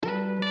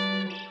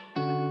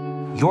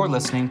You're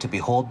listening to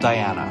Behold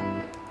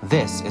Diana.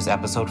 This is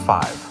episode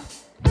 5.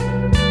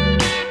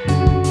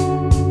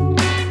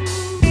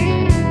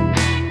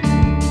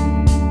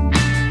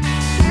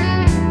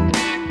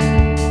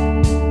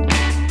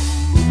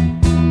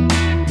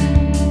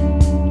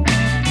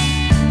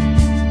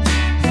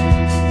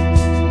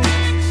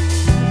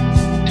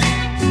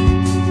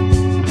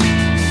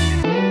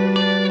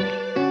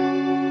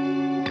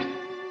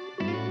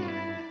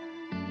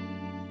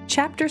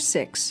 Chapter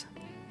 6.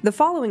 The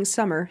following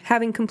summer,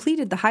 having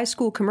completed the high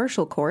school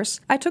commercial course,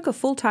 I took a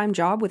full-time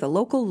job with a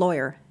local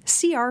lawyer,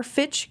 C.R.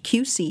 Fitch,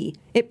 QC.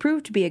 It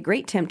proved to be a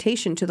great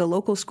temptation to the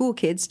local school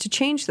kids to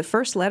change the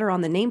first letter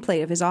on the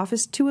nameplate of his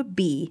office to a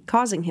B,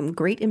 causing him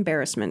great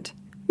embarrassment.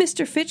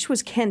 Mr. Fitch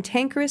was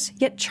cantankerous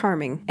yet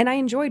charming, and I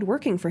enjoyed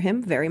working for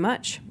him very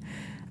much.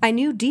 I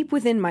knew deep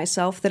within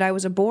myself that I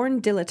was a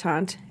born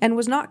dilettante and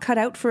was not cut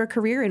out for a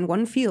career in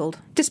one field.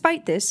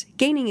 Despite this,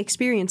 gaining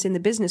experience in the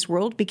business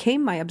world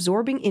became my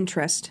absorbing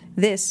interest.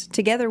 This,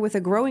 together with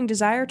a growing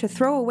desire to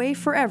throw away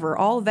forever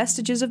all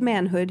vestiges of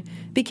manhood,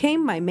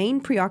 became my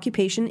main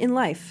preoccupation in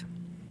life.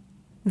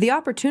 The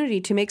opportunity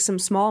to make some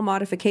small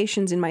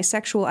modifications in my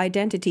sexual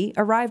identity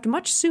arrived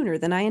much sooner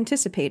than I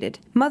anticipated.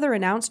 Mother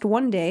announced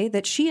one day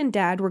that she and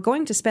Dad were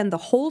going to spend the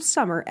whole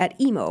summer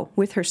at Emo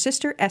with her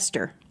sister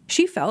Esther.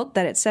 She felt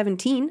that at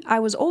 17, I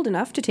was old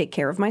enough to take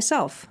care of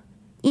myself.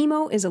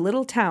 Emo is a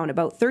little town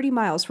about 30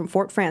 miles from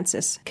Fort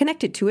Francis,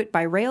 connected to it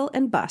by rail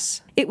and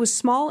bus. It was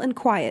small and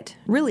quiet,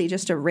 really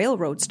just a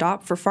railroad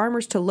stop for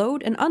farmers to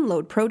load and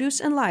unload produce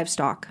and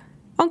livestock.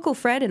 Uncle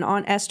Fred and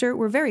Aunt Esther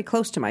were very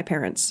close to my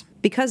parents.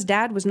 Because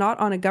Dad was not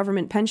on a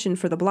government pension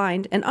for the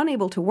blind and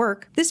unable to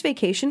work, this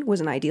vacation was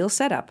an ideal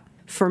setup.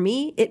 For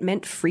me, it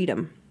meant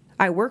freedom.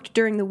 I worked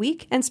during the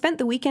week and spent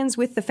the weekends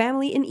with the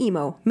family in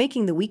Emo,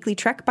 making the weekly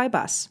trek by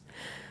bus.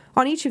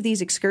 On each of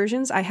these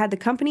excursions, I had the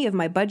company of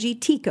my budgie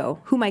Tico,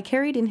 whom I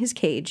carried in his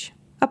cage.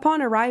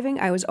 Upon arriving,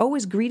 I was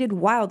always greeted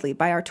wildly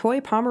by our toy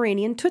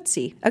Pomeranian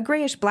Tootsie, a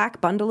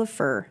grayish-black bundle of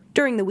fur.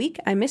 During the week,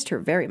 I missed her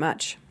very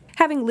much.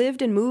 Having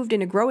lived and moved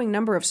in a growing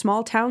number of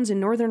small towns in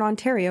northern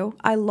Ontario,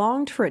 I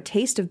longed for a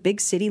taste of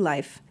big city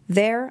life.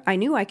 There, I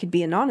knew I could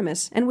be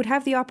anonymous and would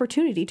have the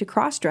opportunity to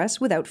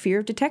cross-dress without fear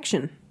of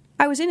detection.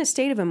 I was in a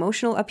state of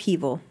emotional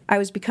upheaval. I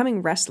was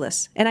becoming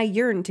restless, and I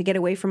yearned to get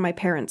away from my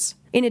parents.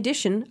 In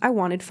addition, I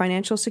wanted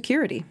financial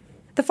security.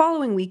 The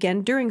following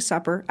weekend, during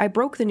supper, I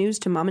broke the news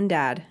to Mom and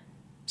Dad.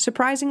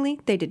 Surprisingly,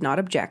 they did not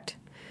object.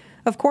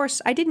 Of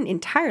course, I didn't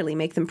entirely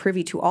make them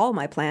privy to all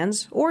my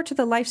plans, or to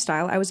the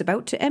lifestyle I was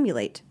about to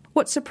emulate.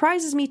 What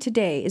surprises me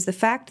today is the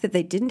fact that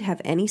they didn't have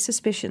any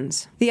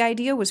suspicions. The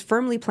idea was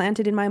firmly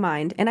planted in my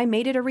mind, and I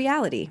made it a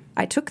reality.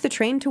 I took the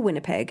train to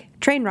Winnipeg.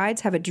 Train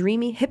rides have a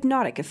dreamy,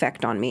 hypnotic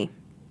effect on me.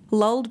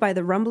 Lulled by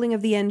the rumbling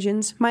of the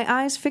engines, my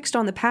eyes fixed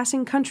on the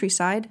passing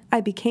countryside,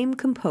 I became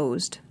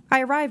composed.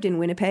 I arrived in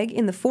Winnipeg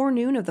in the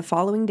forenoon of the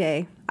following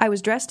day. I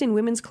was dressed in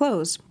women's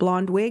clothes,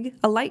 blonde wig,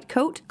 a light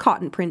coat,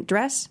 cotton print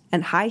dress,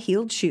 and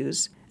high-heeled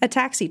shoes. A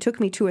taxi took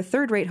me to a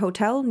third-rate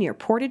hotel near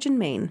Portage in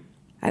Maine.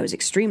 I was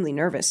extremely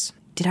nervous.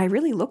 Did I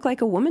really look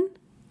like a woman?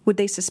 Would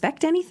they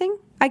suspect anything?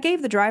 I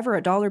gave the driver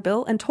a $1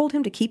 bill and told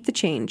him to keep the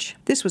change.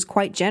 This was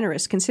quite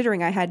generous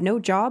considering I had no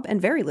job and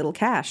very little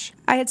cash.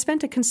 I had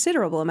spent a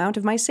considerable amount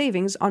of my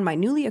savings on my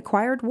newly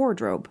acquired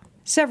wardrobe.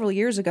 Several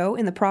years ago,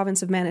 in the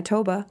province of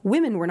Manitoba,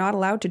 women were not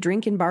allowed to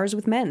drink in bars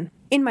with men.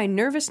 In my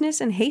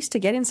nervousness and haste to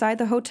get inside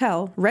the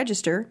hotel,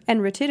 register,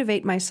 and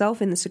retivate myself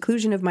in the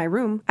seclusion of my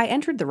room, I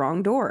entered the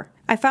wrong door.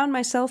 I found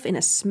myself in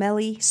a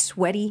smelly,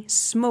 sweaty,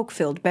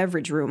 smoke-filled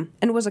beverage room,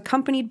 and was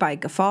accompanied by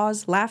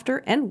guffaws,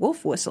 laughter, and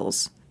wolf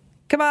whistles.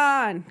 "Come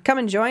on, come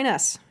and join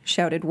us,"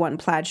 shouted one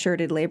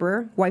plaid-shirted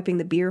laborer, wiping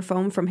the beer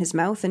foam from his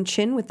mouth and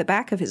chin with the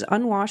back of his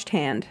unwashed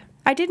hand.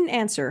 I didn't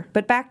answer,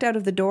 but backed out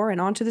of the door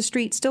and onto the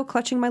street, still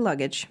clutching my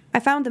luggage. I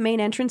found the main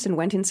entrance and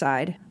went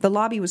inside. The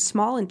lobby was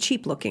small and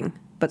cheap-looking,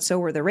 but so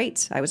were the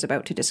rates I was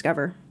about to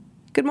discover.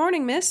 "Good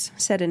morning, miss,"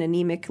 said an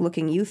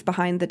anemic-looking youth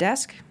behind the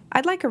desk.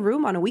 "I'd like a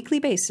room on a weekly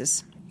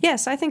basis."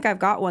 "Yes, I think I've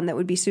got one that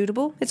would be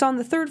suitable. It's on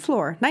the 3rd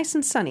floor, nice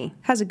and sunny,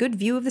 has a good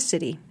view of the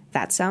city."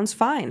 "That sounds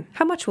fine.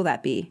 How much will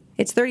that be?"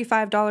 "It's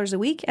 $35 a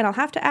week, and I'll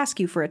have to ask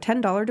you for a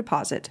 $10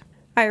 deposit."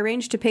 I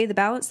arranged to pay the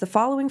balance the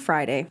following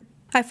Friday.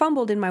 I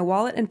fumbled in my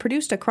wallet and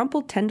produced a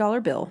crumpled $10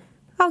 bill.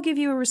 "I'll give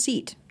you a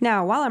receipt.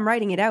 Now, while I'm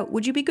writing it out,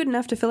 would you be good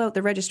enough to fill out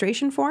the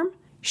registration form?"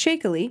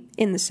 Shakily,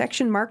 in the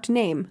section marked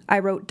name, I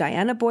wrote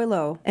Diana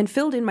Boileau and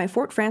filled in my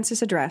Fort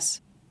Francis address.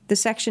 The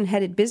section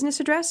headed business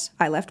address,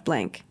 I left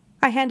blank.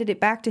 I handed it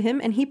back to him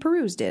and he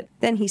perused it.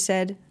 Then he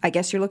said, "I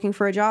guess you're looking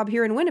for a job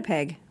here in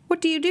Winnipeg. What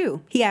do you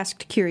do?" he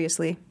asked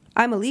curiously.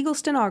 "I'm a legal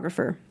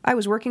stenographer. I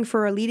was working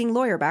for a leading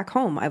lawyer back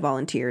home," I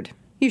volunteered.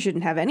 "You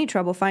shouldn't have any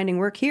trouble finding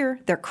work here.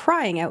 They're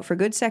crying out for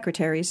good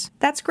secretaries."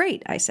 "That's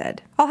great," I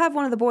said. "I'll have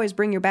one of the boys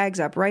bring your bags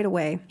up right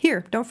away.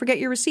 Here, don't forget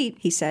your receipt,"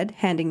 he said,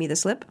 handing me the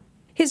slip.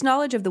 His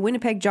knowledge of the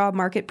Winnipeg job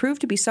market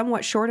proved to be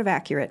somewhat short of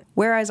accurate.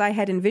 Whereas I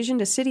had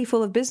envisioned a city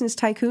full of business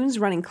tycoons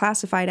running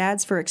classified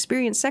ads for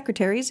experienced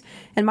secretaries,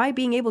 and my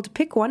being able to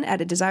pick one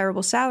at a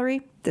desirable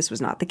salary, this was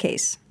not the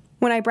case.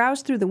 When I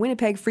browsed through the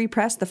Winnipeg Free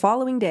Press the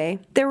following day,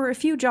 there were a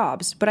few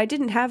jobs, but I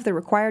didn't have the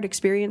required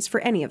experience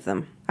for any of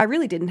them. I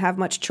really didn't have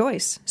much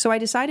choice, so I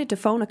decided to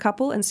phone a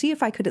couple and see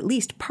if I could at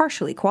least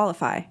partially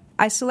qualify.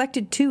 I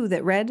selected two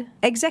that read,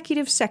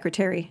 Executive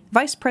Secretary.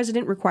 Vice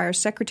President requires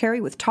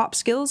secretary with top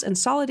skills and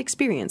solid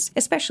experience,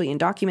 especially in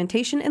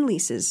documentation and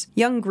leases.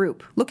 Young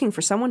group, looking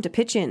for someone to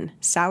pitch in.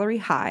 Salary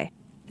high.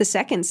 The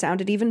second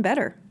sounded even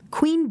better.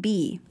 Queen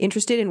Bee,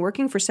 interested in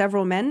working for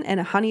several men and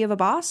a honey of a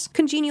boss,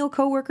 congenial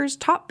coworkers,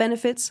 top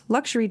benefits,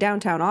 luxury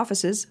downtown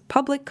offices,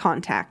 public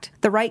contact.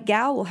 The right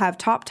gal will have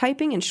top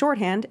typing and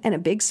shorthand and a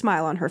big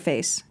smile on her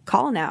face.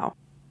 Call now.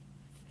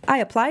 I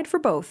applied for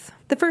both.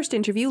 The first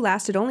interview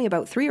lasted only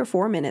about 3 or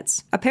 4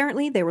 minutes.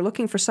 Apparently, they were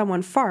looking for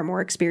someone far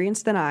more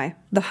experienced than I.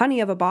 The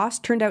honey of a boss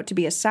turned out to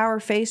be a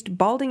sour-faced,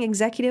 balding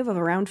executive of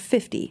around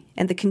 50,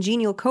 and the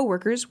congenial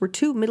coworkers were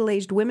 2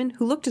 middle-aged women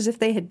who looked as if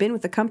they had been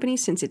with the company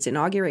since its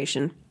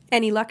inauguration.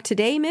 "Any luck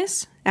today,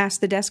 miss?"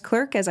 asked the desk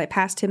clerk as I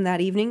passed him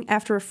that evening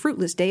after a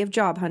fruitless day of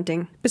job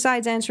hunting.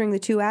 Besides answering the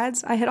 2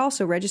 ads, I had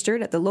also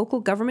registered at the local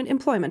government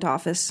employment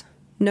office.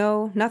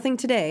 "No, nothing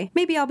today.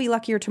 Maybe I'll be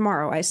luckier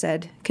tomorrow," I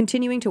said,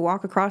 continuing to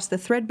walk across the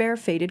threadbare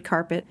faded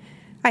carpet.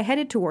 I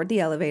headed toward the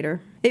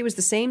elevator. It was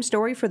the same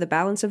story for the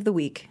balance of the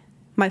week.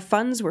 My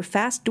funds were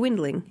fast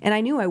dwindling, and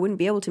I knew I wouldn't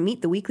be able to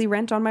meet the weekly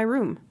rent on my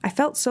room. I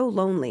felt so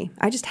lonely.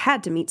 I just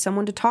had to meet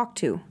someone to talk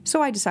to,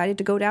 so I decided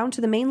to go down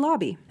to the main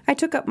lobby. I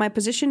took up my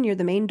position near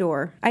the main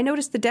door. I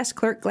noticed the desk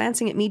clerk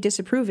glancing at me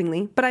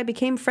disapprovingly, but I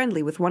became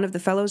friendly with one of the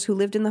fellows who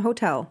lived in the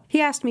hotel.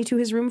 He asked me to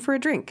his room for a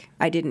drink.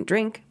 I didn't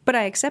drink, but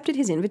I accepted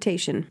his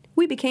invitation.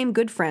 We became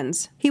good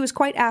friends. He was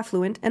quite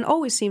affluent and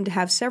always seemed to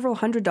have several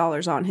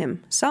 $100s on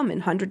him, some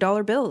in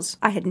 $100 bills.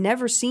 I had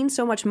never seen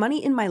so much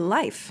money in my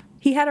life.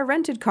 He had a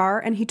rented car,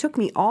 and he took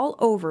me all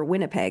over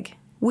Winnipeg.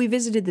 We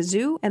visited the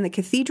zoo and the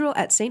cathedral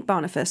at St.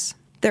 Boniface.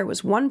 There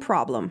was one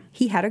problem.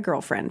 He had a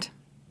girlfriend.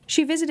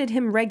 She visited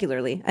him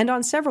regularly, and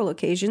on several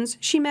occasions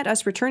she met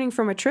us returning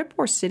from a trip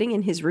or sitting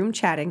in his room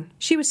chatting.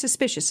 She was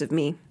suspicious of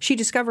me. She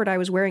discovered I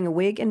was wearing a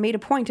wig and made a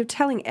point of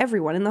telling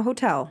everyone in the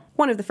hotel.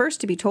 One of the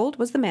first to be told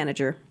was the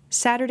manager.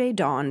 Saturday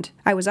dawned.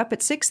 I was up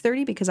at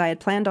 6:30 because I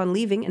had planned on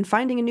leaving and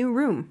finding a new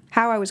room.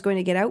 How I was going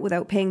to get out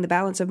without paying the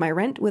balance of my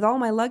rent with all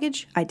my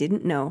luggage, I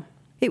didn't know.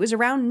 It was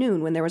around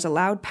noon when there was a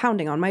loud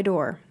pounding on my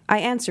door. I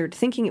answered,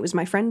 thinking it was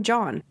my friend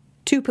John.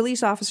 2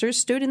 police officers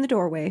stood in the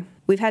doorway.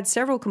 "We've had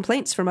several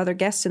complaints from other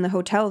guests in the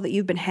hotel that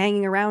you've been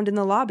hanging around in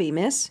the lobby,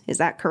 miss. Is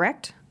that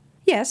correct?"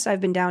 "Yes,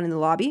 I've been down in the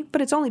lobby, but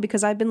it's only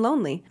because I've been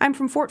lonely. I'm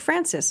from Fort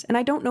Frances, and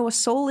I don't know a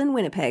soul in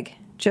Winnipeg."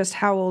 "Just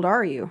how old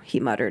are you?" he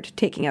muttered,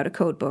 taking out a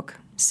code book.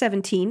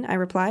 17, I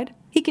replied.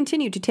 He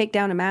continued to take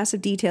down a mass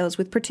of details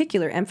with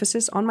particular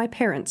emphasis on my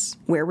parents.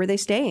 Where were they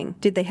staying?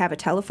 Did they have a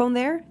telephone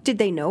there? Did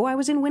they know I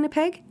was in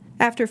Winnipeg?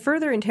 After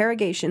further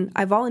interrogation,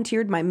 I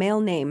volunteered my male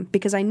name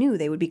because I knew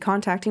they would be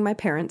contacting my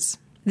parents.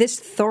 This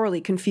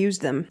thoroughly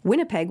confused them.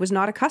 Winnipeg was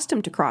not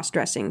accustomed to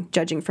cross-dressing,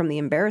 judging from the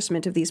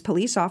embarrassment of these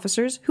police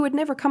officers who had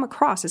never come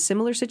across a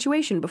similar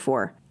situation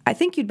before. "I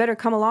think you'd better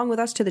come along with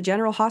us to the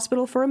General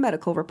Hospital for a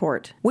medical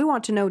report. We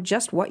want to know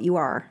just what you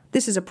are.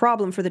 This is a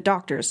problem for the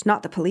doctors,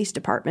 not the police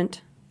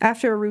department."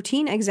 After a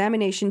routine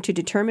examination to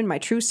determine my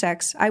true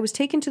sex, I was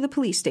taken to the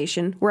police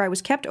station, where I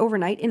was kept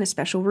overnight in a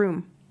special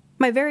room.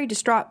 My very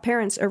distraught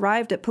parents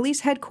arrived at police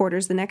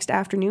headquarters the next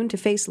afternoon to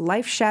face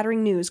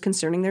life-shattering news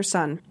concerning their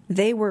son.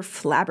 They were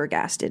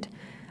flabbergasted.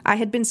 I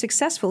had been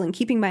successful in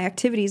keeping my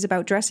activities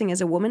about dressing as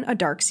a woman a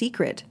dark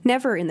secret.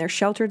 Never in their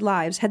sheltered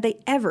lives had they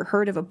ever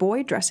heard of a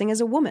boy dressing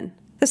as a woman.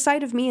 The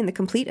sight of me in the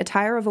complete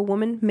attire of a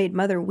woman made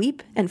mother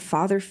weep and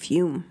father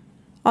fume.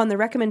 On the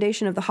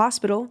recommendation of the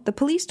hospital, the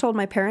police told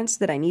my parents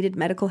that I needed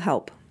medical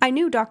help. I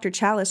knew Dr.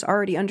 Chalice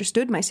already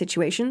understood my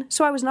situation,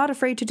 so I was not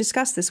afraid to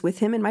discuss this with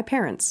him and my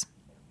parents.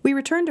 We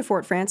returned to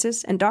Fort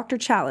Frances, and Dr.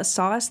 Chalice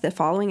saw us the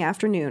following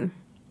afternoon.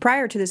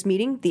 Prior to this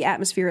meeting, the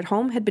atmosphere at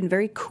home had been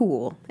very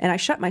cool, and I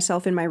shut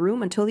myself in my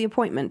room until the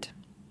appointment.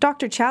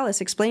 Dr. Chalice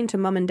explained to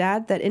Mum and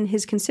Dad that in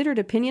his considered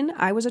opinion,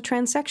 I was a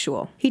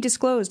transsexual. He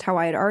disclosed how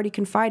I had already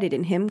confided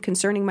in him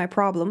concerning my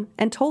problem,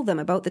 and told them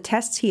about the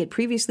tests he had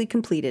previously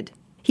completed.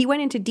 He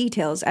went into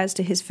details as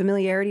to his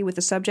familiarity with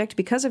the subject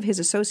because of his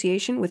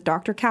association with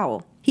Dr.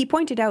 Cowell. He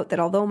pointed out that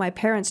although my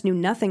parents knew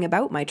nothing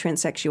about my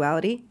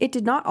transsexuality, it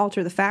did not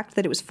alter the fact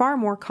that it was far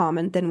more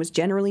common than was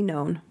generally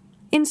known.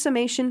 In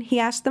summation, he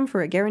asked them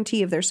for a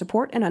guarantee of their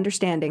support and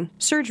understanding.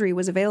 Surgery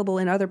was available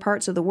in other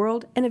parts of the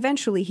world, and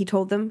eventually, he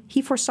told them,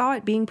 he foresaw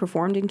it being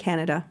performed in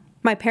Canada.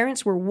 My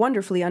parents were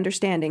wonderfully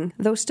understanding,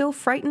 though still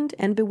frightened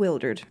and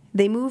bewildered.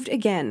 They moved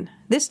again,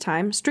 this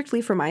time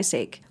strictly for my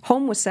sake.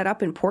 Home was set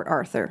up in Port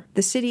Arthur.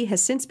 The city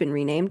has since been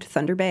renamed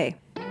Thunder Bay.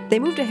 They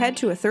moved ahead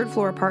to a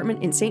third-floor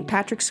apartment in St.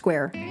 Patrick's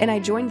Square, and I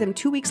joined them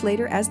 2 weeks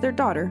later as their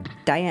daughter,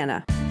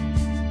 Diana.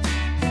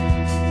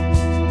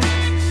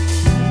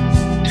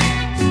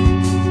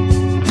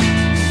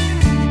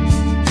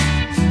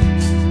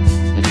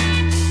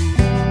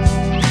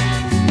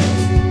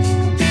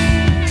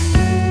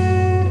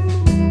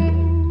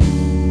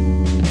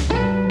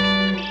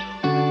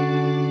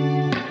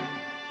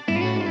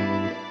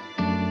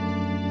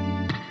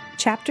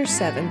 Chapter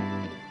 7.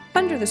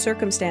 Under the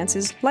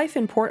circumstances, life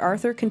in Port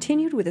Arthur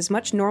continued with as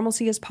much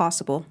normalcy as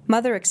possible.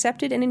 Mother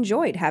accepted and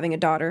enjoyed having a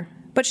daughter,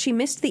 but she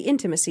missed the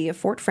intimacy of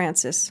Fort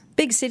Frances.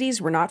 Big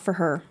cities were not for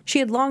her. She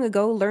had long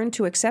ago learned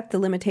to accept the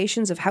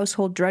limitations of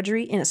household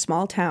drudgery in a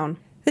small town.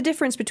 The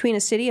difference between a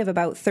city of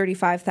about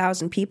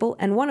 35,000 people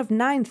and one of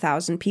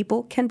 9,000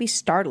 people can be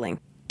startling.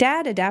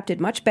 Dad adapted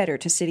much better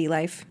to city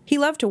life. He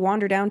loved to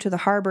wander down to the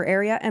harbor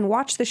area and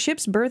watch the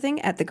ships berthing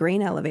at the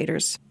grain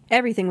elevators.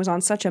 Everything was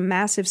on such a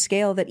massive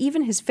scale that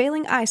even his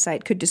failing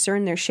eyesight could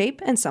discern their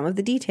shape and some of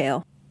the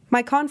detail.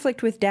 My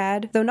conflict with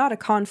Dad, though not a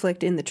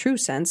conflict in the true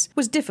sense,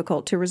 was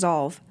difficult to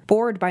resolve.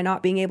 Bored by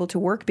not being able to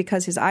work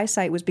because his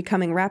eyesight was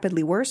becoming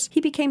rapidly worse,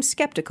 he became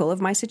skeptical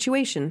of my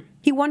situation.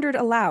 He wondered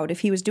aloud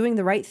if he was doing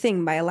the right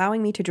thing by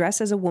allowing me to dress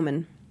as a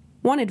woman.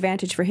 One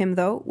advantage for him,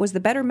 though, was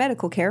the better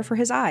medical care for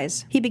his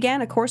eyes. He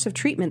began a course of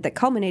treatment that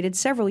culminated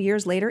several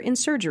years later in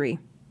surgery.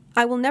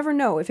 I will never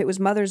know if it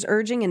was Mother's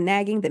urging and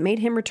nagging that made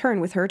him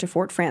return with her to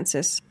Fort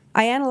Frances.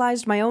 I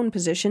analyzed my own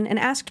position and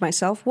asked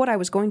myself what I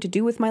was going to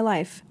do with my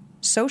life.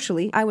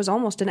 Socially, I was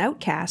almost an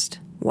outcast.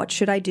 What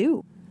should I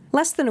do?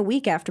 Less than a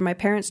week after my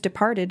parents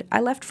departed, I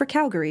left for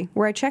Calgary,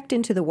 where I checked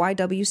into the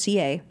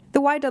YWCA.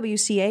 The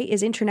YWCA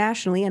is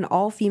internationally an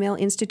all-female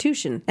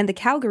institution, and the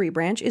Calgary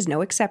branch is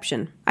no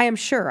exception. I am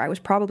sure I was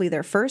probably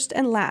their first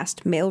and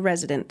last male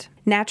resident.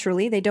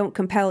 Naturally, they don't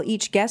compel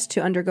each guest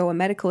to undergo a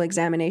medical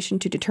examination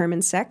to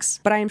determine sex,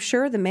 but I am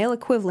sure the male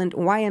equivalent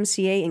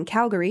YMCA in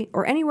Calgary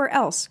or anywhere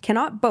else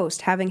cannot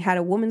boast having had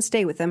a woman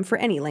stay with them for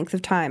any length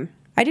of time.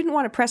 I didn't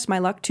want to press my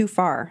luck too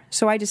far,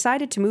 so I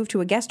decided to move to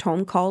a guest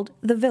home called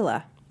The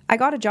Villa. I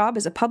got a job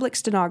as a public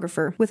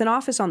stenographer with an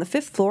office on the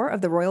 5th floor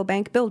of the Royal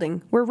Bank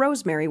building, where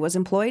Rosemary was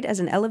employed as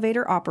an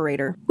elevator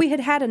operator. We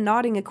had had a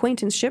nodding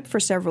acquaintanceship for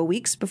several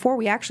weeks before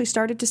we actually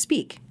started to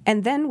speak,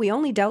 and then we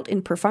only dealt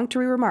in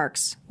perfunctory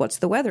remarks, "What's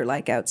the weather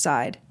like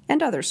outside?"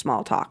 and other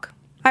small talk.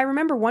 I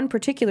remember one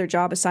particular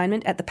job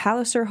assignment at the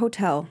Palliser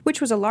Hotel, which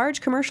was a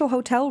large commercial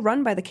hotel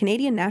run by the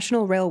Canadian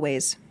National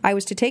Railways. I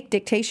was to take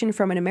dictation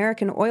from an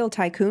American oil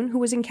tycoon who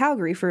was in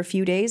Calgary for a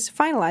few days,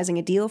 finalizing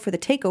a deal for the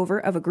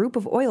takeover of a group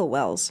of oil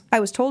wells. I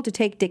was told to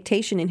take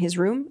dictation in his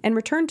room and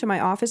return to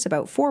my office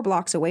about 4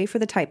 blocks away for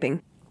the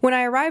typing. When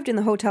I arrived in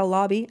the hotel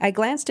lobby, I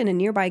glanced in a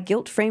nearby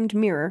gilt-framed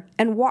mirror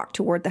and walked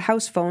toward the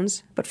house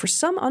phones, but for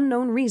some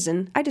unknown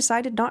reason, I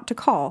decided not to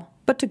call,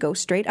 but to go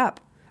straight up.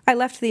 I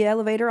left the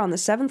elevator on the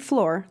 7th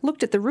floor,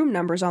 looked at the room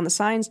numbers on the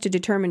signs to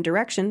determine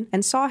direction,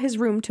 and saw his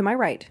room to my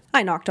right.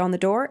 I knocked on the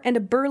door, and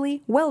a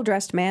burly,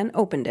 well-dressed man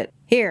opened it.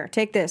 "Here,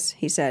 take this,"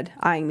 he said,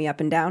 eyeing me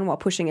up and down while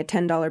pushing a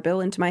 $10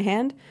 bill into my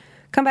hand.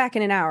 "Come back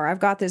in an hour.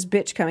 I've got this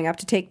bitch coming up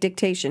to take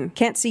dictation.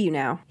 Can't see you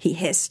now," he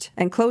hissed,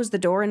 and closed the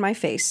door in my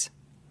face.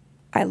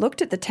 I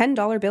looked at the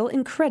 $10 bill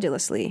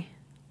incredulously.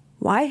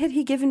 Why had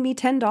he given me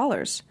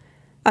 $10?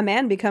 A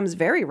man becomes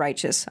very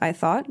righteous, I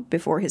thought,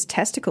 before his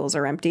testicles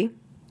are empty.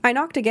 I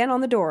knocked again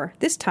on the door,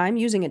 this time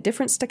using a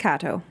different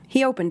staccato.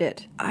 He opened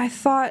it. "I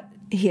thought,"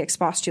 he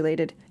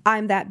expostulated.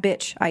 "I'm that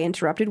bitch," I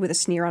interrupted with a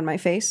sneer on my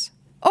face.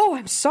 "Oh,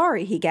 I'm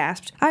sorry," he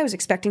gasped. "I was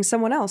expecting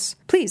someone else.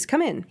 Please,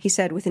 come in," he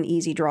said with an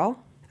easy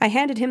drawl. I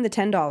handed him the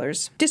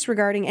 $10.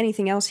 Disregarding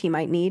anything else he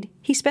might need,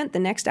 he spent the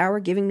next hour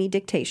giving me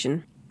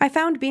dictation. I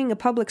found being a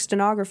public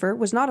stenographer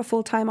was not a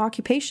full-time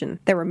occupation.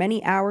 There were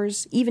many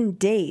hours, even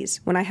days,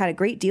 when I had a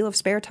great deal of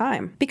spare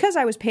time. Because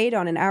I was paid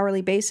on an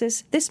hourly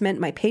basis, this meant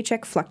my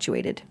paycheck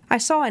fluctuated. I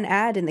saw an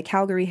ad in the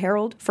Calgary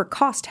Herald for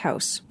Cost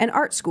House, an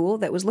art school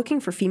that was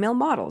looking for female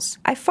models.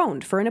 I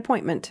phoned for an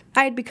appointment.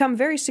 I had become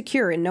very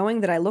secure in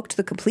knowing that I looked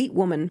the complete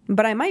woman,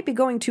 but I might be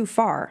going too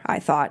far, I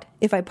thought,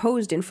 if I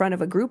posed in front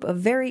of a group of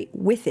very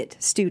with-it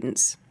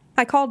students.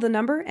 I called the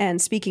number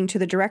and, speaking to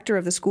the director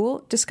of the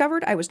school,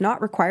 discovered I was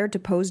not required to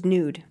pose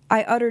nude.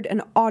 I uttered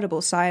an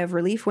audible sigh of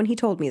relief when he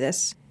told me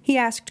this. He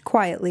asked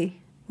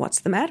quietly, "What's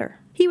the matter?"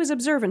 He was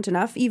observant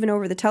enough, even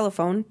over the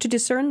telephone, to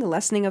discern the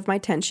lessening of my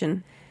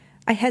tension.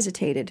 I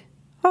hesitated.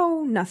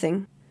 "Oh,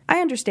 nothing."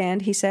 "I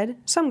understand," he said.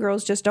 "Some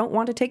girls just don't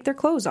want to take their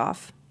clothes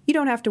off." "You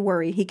don't have to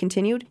worry," he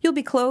continued. "You'll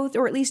be clothed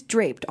or at least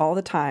draped all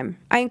the time."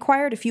 I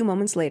inquired a few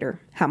moments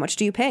later, "How much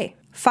do you pay?"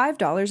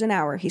 $5 an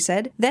hour, he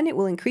said. "Then it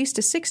will increase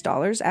to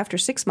 $6 after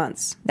 6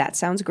 months." "That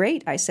sounds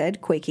great," I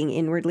said, quaking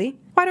inwardly.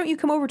 "Why don't you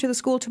come over to the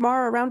school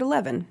tomorrow around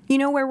 11? You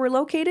know where we're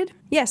located?"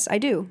 "Yes, I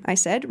do," I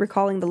said,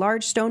 recalling the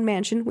large stone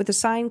mansion with the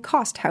sign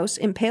Cost House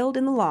impaled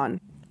in the lawn.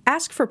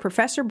 "Ask for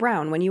Professor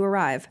Brown when you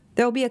arrive.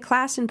 There'll be a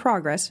class in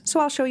progress, so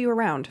I'll show you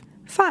around."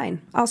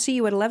 "Fine. I'll see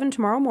you at 11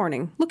 tomorrow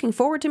morning. Looking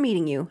forward to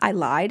meeting you," I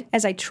lied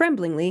as I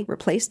tremblingly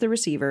replaced the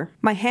receiver.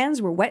 My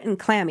hands were wet and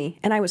clammy,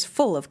 and I was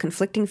full of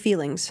conflicting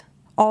feelings.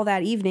 All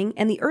that evening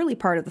and the early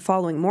part of the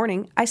following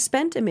morning, I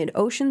spent amid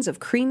oceans of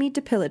creamy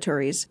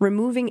depilatories,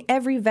 removing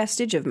every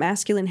vestige of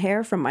masculine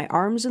hair from my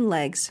arms and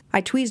legs.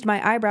 I tweezed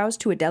my eyebrows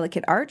to a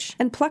delicate arch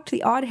and plucked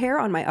the odd hair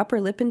on my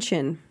upper lip and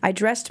chin. I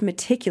dressed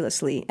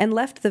meticulously and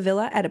left the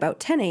villa at about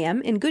 10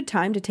 a.m. in good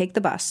time to take the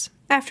bus.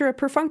 After a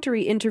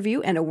perfunctory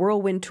interview and a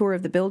whirlwind tour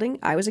of the building,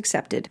 I was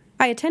accepted.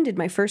 I attended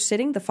my first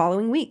sitting the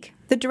following week.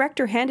 The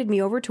director handed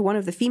me over to one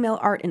of the female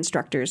art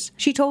instructors.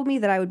 She told me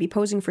that I would be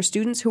posing for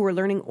students who were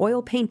learning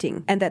oil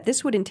painting, and that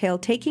this would entail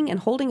taking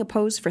and holding a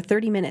pose for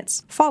 30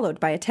 minutes, followed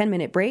by a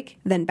 10-minute break,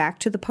 then back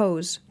to the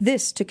pose.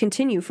 This to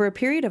continue for a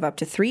period of up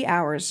to 3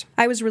 hours.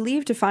 I was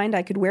relieved to find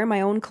I could wear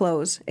my own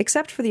clothes,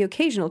 except for the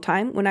occasional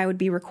time when I would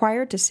be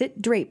required to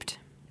sit draped.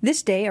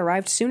 This day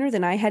arrived sooner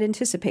than I had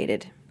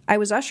anticipated. I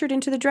was ushered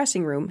into the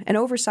dressing room, an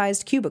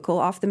oversized cubicle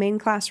off the main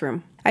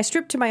classroom. I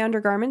stripped to my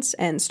undergarments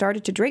and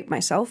started to drape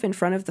myself in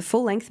front of the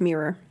full-length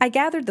mirror. I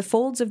gathered the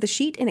folds of the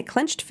sheet in a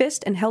clenched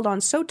fist and held on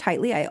so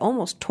tightly I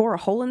almost tore a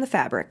hole in the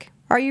fabric.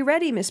 "Are you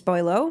ready, Miss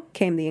Boileau?"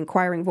 came the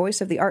inquiring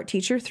voice of the art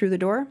teacher through the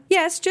door.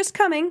 "Yes, just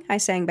coming," I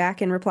sang back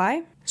in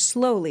reply.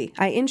 Slowly,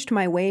 I inched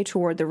my way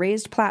toward the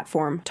raised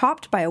platform,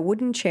 topped by a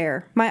wooden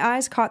chair. My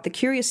eyes caught the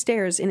curious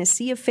stares in a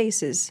sea of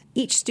faces.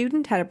 Each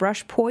student had a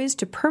brush poised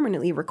to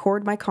permanently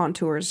record my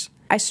contours.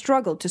 I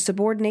struggled to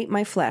subordinate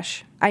my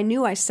flesh. I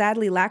knew I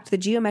sadly lacked the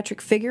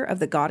geometric figure of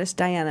the goddess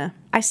Diana.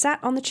 I sat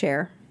on the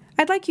chair.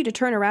 "I'd like you to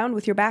turn around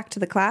with your back to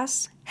the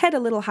class. Head a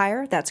little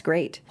higher, that's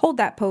great. Hold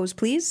that pose,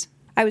 please."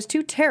 I was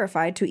too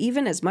terrified to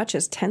even as much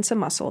as tense a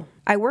muscle.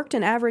 I worked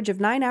an average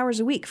of 9 hours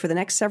a week for the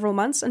next several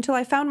months until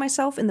I found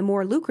myself in the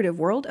more lucrative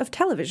world of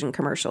television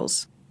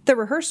commercials. The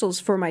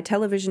rehearsals for my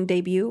television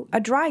debut, a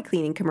dry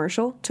cleaning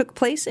commercial, took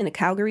place in a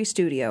Calgary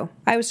studio.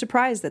 I was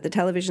surprised that the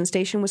television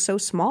station was so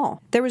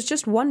small. There was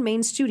just one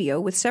main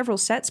studio with several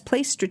sets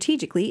placed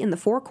strategically in the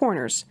four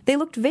corners. They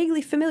looked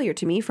vaguely familiar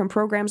to me from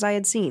programs I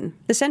had seen.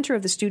 The center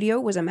of the studio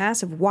was a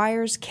mass of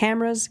wires,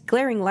 cameras,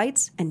 glaring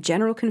lights, and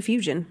general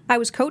confusion. I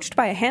was coached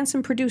by a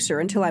handsome producer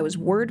until I was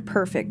word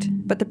perfect,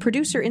 but the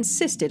producer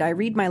insisted I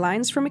read my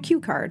lines from a cue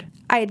card.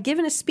 I had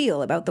given a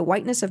spiel about the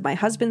whiteness of my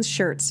husband's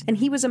shirts, and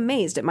he was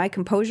amazed at my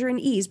composure and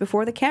ease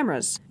before the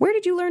cameras. "Where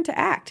did you learn to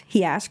act?"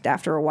 he asked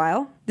after a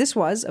while. This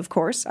was, of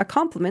course, a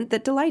compliment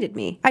that delighted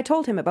me. I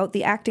told him about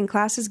the acting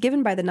classes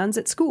given by the nuns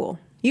at school.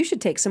 "You should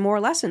take some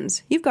more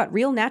lessons. You've got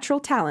real natural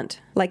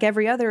talent." Like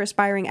every other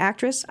aspiring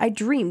actress, I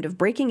dreamed of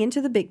breaking into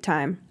the big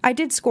time. I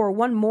did score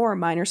one more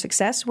minor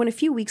success when a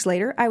few weeks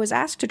later I was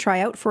asked to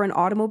try out for an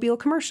automobile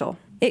commercial.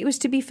 It was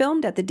to be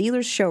filmed at the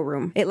dealer's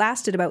showroom. It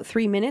lasted about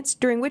 3 minutes,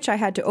 during which I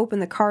had to open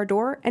the car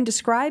door and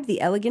describe the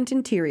elegant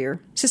interior.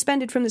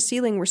 Suspended from the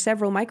ceiling were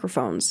several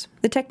microphones.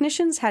 The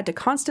technicians had to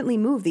constantly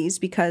move these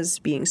because,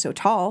 being so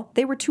tall,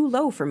 they were too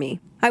low for me.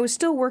 I was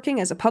still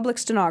working as a public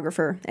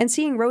stenographer, and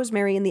seeing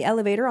Rosemary in the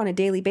elevator on a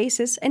daily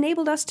basis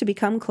enabled us to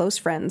become close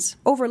friends.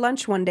 Over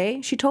lunch one day,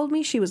 she told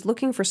me she was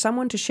looking for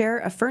someone to share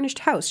a furnished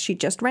house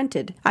she'd just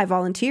rented. I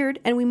volunteered,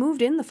 and we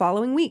moved in the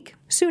following week.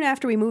 Soon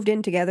after we moved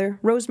in together,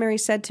 Rosemary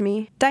said to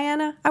me,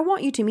 "Diana, I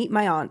want you to meet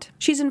my aunt.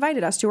 She's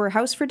invited us to her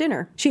house for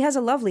dinner. She has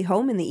a lovely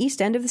home in the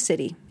east end of the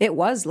city." It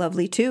was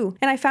lovely, too,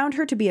 and I found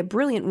her to be a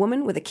brilliant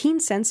woman with a keen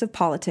sense of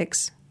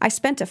politics. I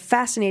spent a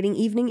fascinating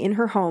evening in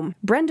her home.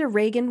 Brenda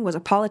Reagan was a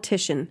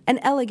politician, an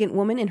elegant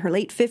woman in her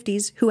late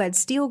 50s who had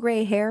steel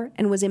gray hair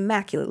and was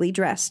immaculately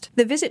dressed.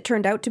 The visit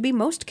turned out to be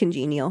most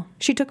congenial.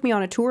 She took me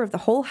on a tour of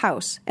the whole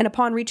house, and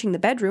upon reaching the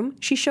bedroom,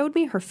 she showed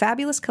me her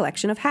fabulous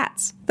collection of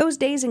hats. Those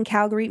days in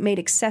Calgary made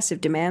excessive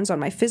demands on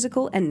my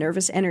physical and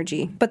nervous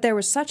energy, but there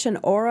was such an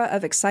aura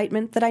of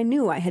excitement that I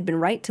knew I had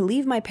been right to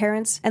leave my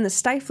parents and the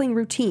stifling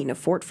routine of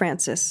Fort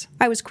Frances.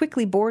 I was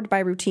quickly bored by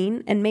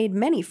routine and made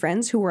many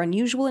friends who were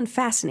unusual and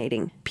fascinating.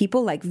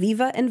 People like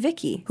Viva and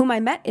Vicky, whom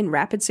I met in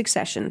rapid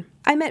succession.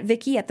 I met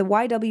Vicky at the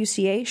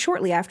YWCA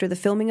shortly after the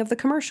filming of the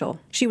commercial.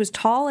 She was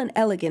tall and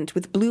elegant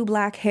with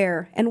blue-black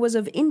hair and was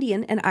of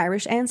Indian and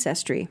Irish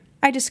ancestry.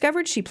 I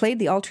discovered she played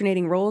the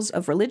alternating roles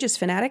of religious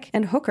fanatic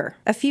and hooker.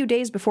 A few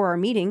days before our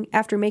meeting,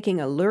 after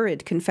making a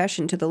lurid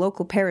confession to the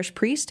local parish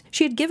priest,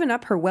 she had given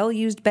up her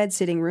well-used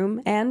bed-sitting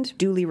room and,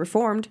 duly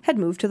reformed, had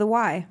moved to the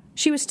Y.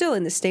 She was still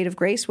in this state of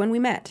grace when we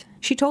met.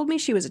 She told me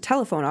she was a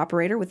telephone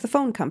operator with the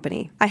phone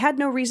company. I had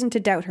no reason to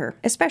doubt her,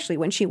 especially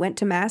when she went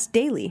to Mass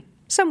daily.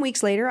 Some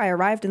weeks later, I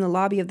arrived in the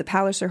lobby of the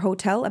Palliser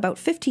Hotel about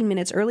 15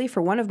 minutes early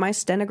for one of my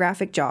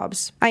stenographic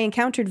jobs. I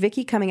encountered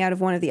Vicky coming out of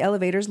one of the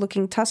elevators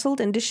looking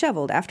tousled and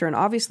disheveled after an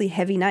obviously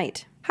heavy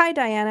night. "Hi,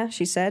 Diana,"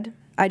 she said.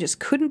 I just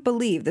couldn't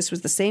believe this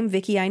was the same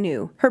Vicky I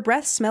knew. Her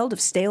breath smelled of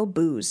stale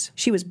booze.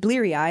 She was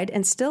bleary-eyed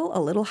and still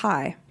a little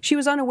high. She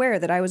was unaware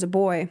that I was a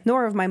boy,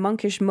 nor of my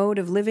monkish mode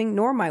of living,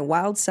 nor my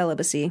wild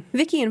celibacy.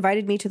 Vicky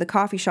invited me to the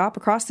coffee shop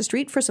across the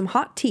street for some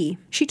hot tea.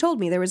 She told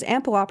me there was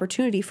ample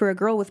opportunity for a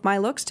girl with my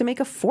looks to make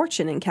a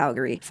fortune in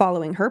Calgary,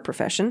 following her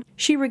profession.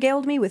 She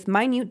regaled me with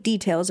minute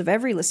details of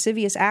every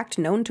lascivious act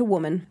known to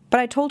woman, but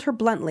I told her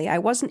bluntly I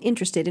wasn't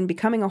interested in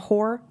becoming a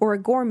whore or a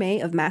gourmet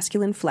of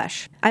masculine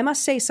flesh. I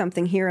must say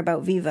something here about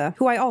about Viva,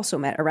 who I also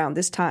met around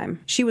this time.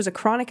 She was a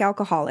chronic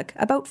alcoholic,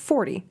 about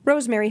 40.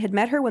 Rosemary had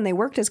met her when they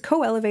worked as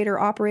co-elevator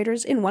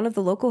operators in one of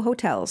the local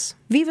hotels.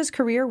 Viva's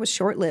career was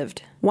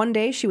short-lived. One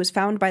day, she was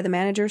found by the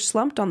manager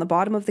slumped on the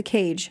bottom of the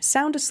cage,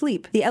 sound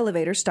asleep, the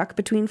elevator stuck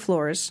between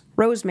floors.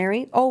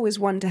 Rosemary, always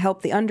one to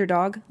help the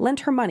underdog,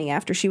 lent her money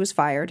after she was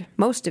fired.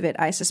 Most of it,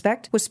 I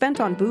suspect, was spent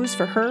on booze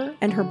for her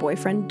and her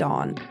boyfriend,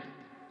 Don.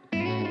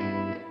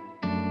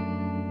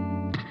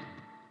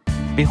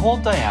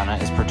 Behold Diana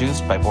is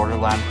produced by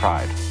Borderland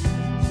Pride.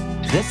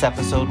 This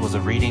episode was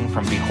a reading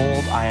from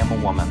Behold, I Am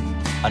a Woman,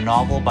 a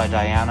novel by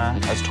Diana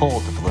as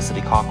told to Felicity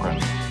Cochran.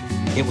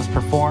 It was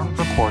performed,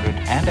 recorded,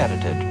 and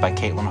edited by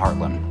Caitlin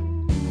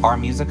Hartland. Our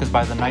music is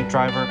by The Night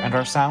Driver, and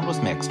our sound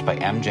was mixed by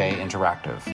MJ Interactive.